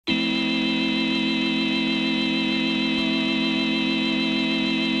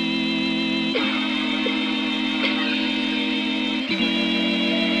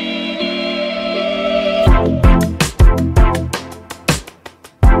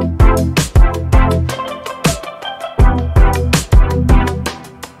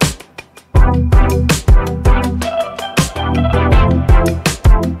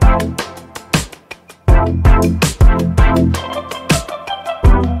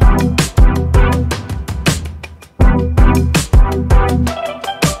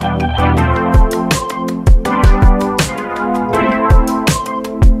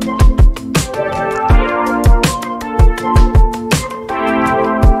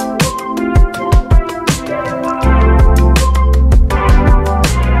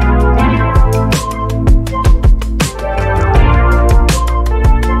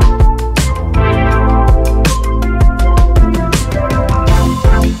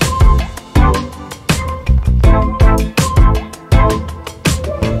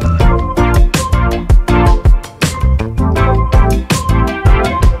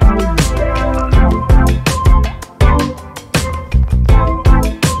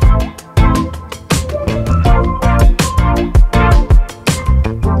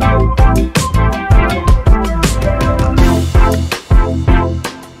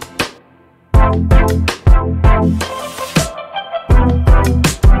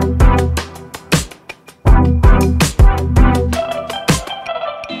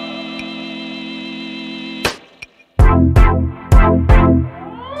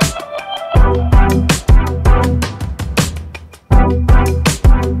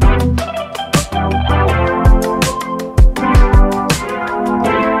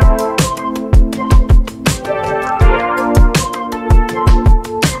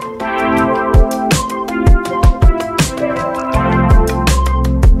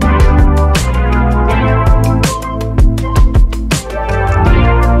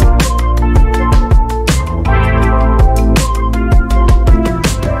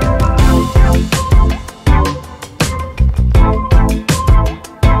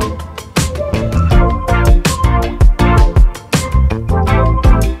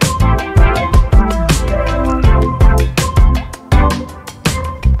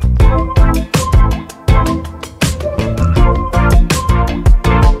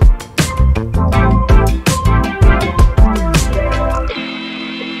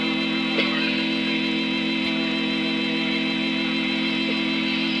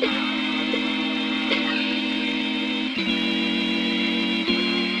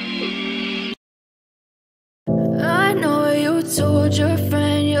told your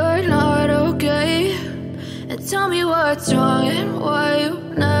friend you're not okay, and tell me what's wrong and why you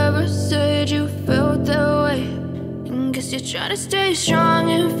never said you felt that way. And guess you're trying to stay strong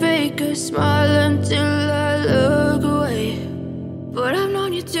and fake a smile until I look away. But I've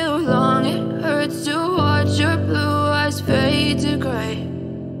known you too long, it hurts to watch your blue eyes fade to gray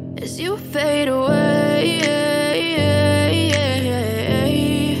as you fade away,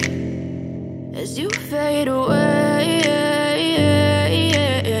 as you fade away.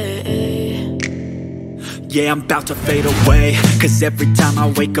 Yeah, I'm about to fade away, cause every time I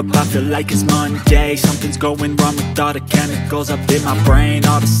wake up I feel like it's Monday. Something's going wrong with all the chemicals up in my brain.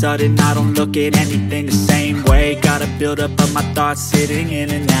 All of a sudden I don't look at anything the same way. Got a buildup of my thoughts sitting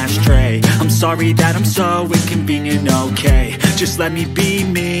in an ashtray. I'm sorry that I'm so inconvenient, okay. Just let me be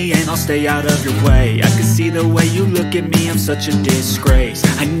me and I'll stay out of your way. I can see the way you look at me, I'm such a disgrace.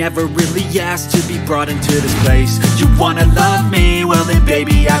 I never really asked to be brought into this place. You wanna love me? Well then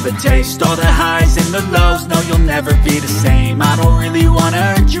baby I have a taste. All the highs and the lows, no, you'll never be the same. I don't really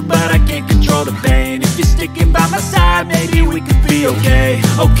wanna hurt you, but I can't control the pain. If you're sticking by my side, maybe we could be okay.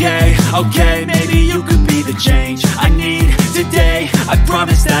 Okay, maybe you could be the change I need today. I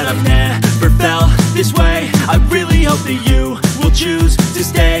promise that I've never felt this way. I really hope that you will choose to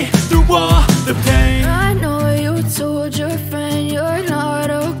stay through all the pain. I know you told your friend you're not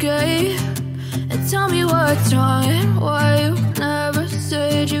okay, and tell me what's wrong and why you never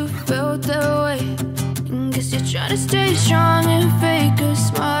said you felt that way. Guess you're trying to stay strong and fake a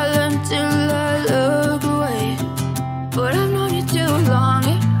smile until I look away. But I've known you too long,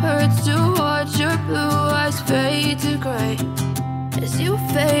 it hurts to watch your blue eyes fade to gray as you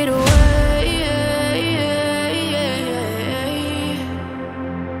fade away,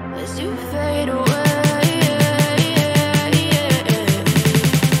 as you fade away,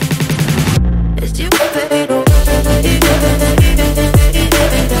 as you fade away.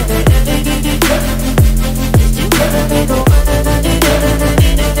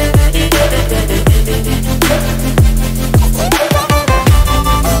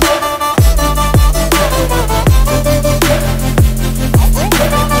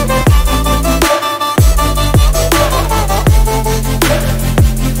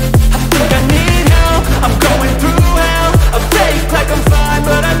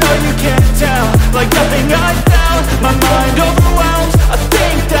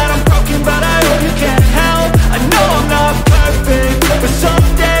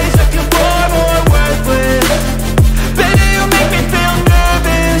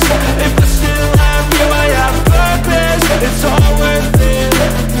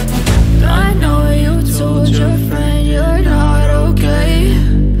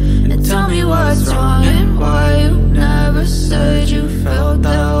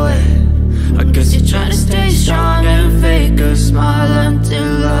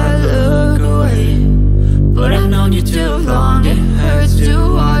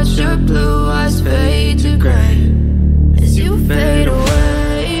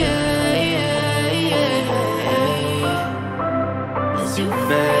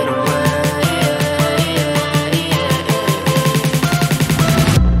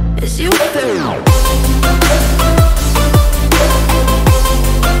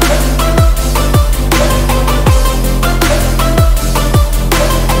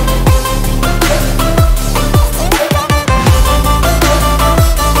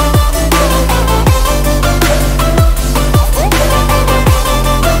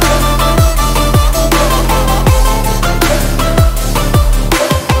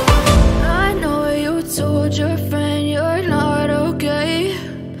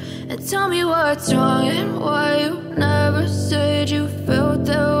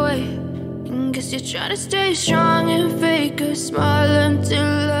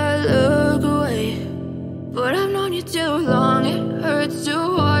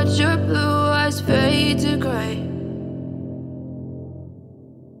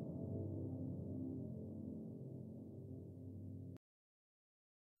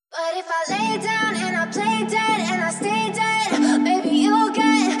 But if I lay down and I play dead and I stay dead, maybe you'll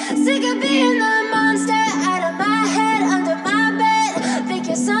get sick of being the monster out of my head, under my bed. Think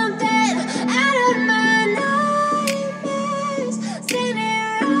you're something out of my nightmares,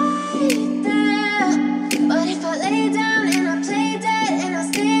 standing right there. But if I lay down and I play dead and I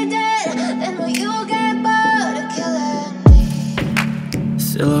stay dead, then will you get bored of killing me?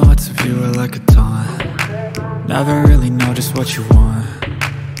 Silhouettes of you are like a taunt. Never really know just what you want.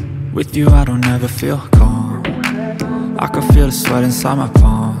 With you I don't ever feel calm. I can feel the sweat inside my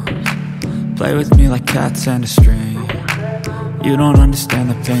palms. Play with me like cats and a string. You don't understand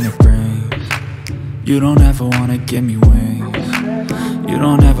the pain it brings. You don't ever wanna give me wings. You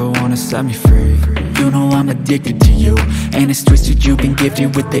don't ever wanna set me free. You know I'm addicted to you, and it's twisted, you've been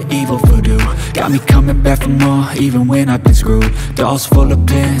gifted with the evil voodoo. Got me coming back for more, even when I've been screwed. Dolls full of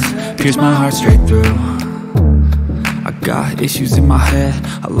pins, pierce my heart straight through. I got issues in my head,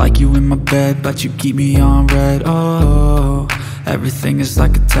 I like you in my bed, but you keep me on red. Oh, everything is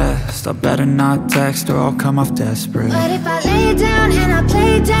like a test, I better not text or I'll come off desperate. But if I lay down and I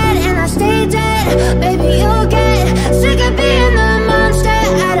play dead and I stay dead, baby, you'll get sick of being the monster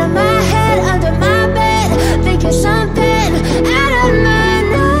out of my head, under my bed, thinking something out of my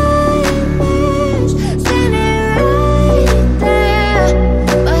nightmares, standing right there.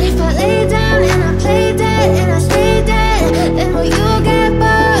 But if I lay down and I play dead and I stay dead, then will you get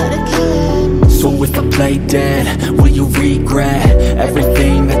bored of killing? So if I play dead, will you regret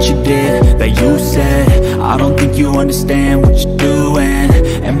everything that you did, that you said? I don't think you understand what you're doing,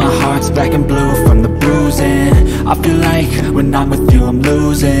 and my heart's black and blue from the bruising. I feel like when I'm with you I'm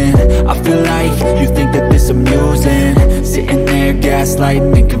losing. I feel like you think that this amusing, sitting there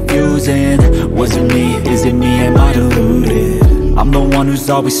gaslighting and confusing. Was it me? Is it me? Am I deluded? I'm the one who's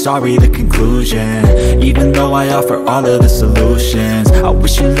always sorry, the conclusion, even though I offer all of the solutions. I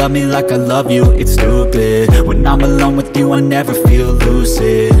wish you loved me like I love you, it's stupid. When I'm alone with you I never feel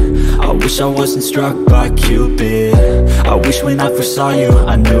lucid. I wish I wasn't struck by Cupid. I wish when I first saw you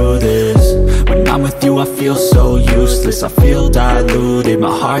I knew this. When I'm with you I feel so useless, I feel diluted, my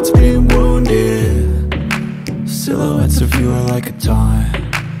heart's been wounded. Silhouettes of you are like a taunt,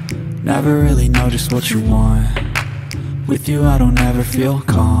 never really know just what you want. With you I don't ever feel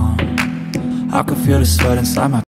calm, I can feel the sweat inside my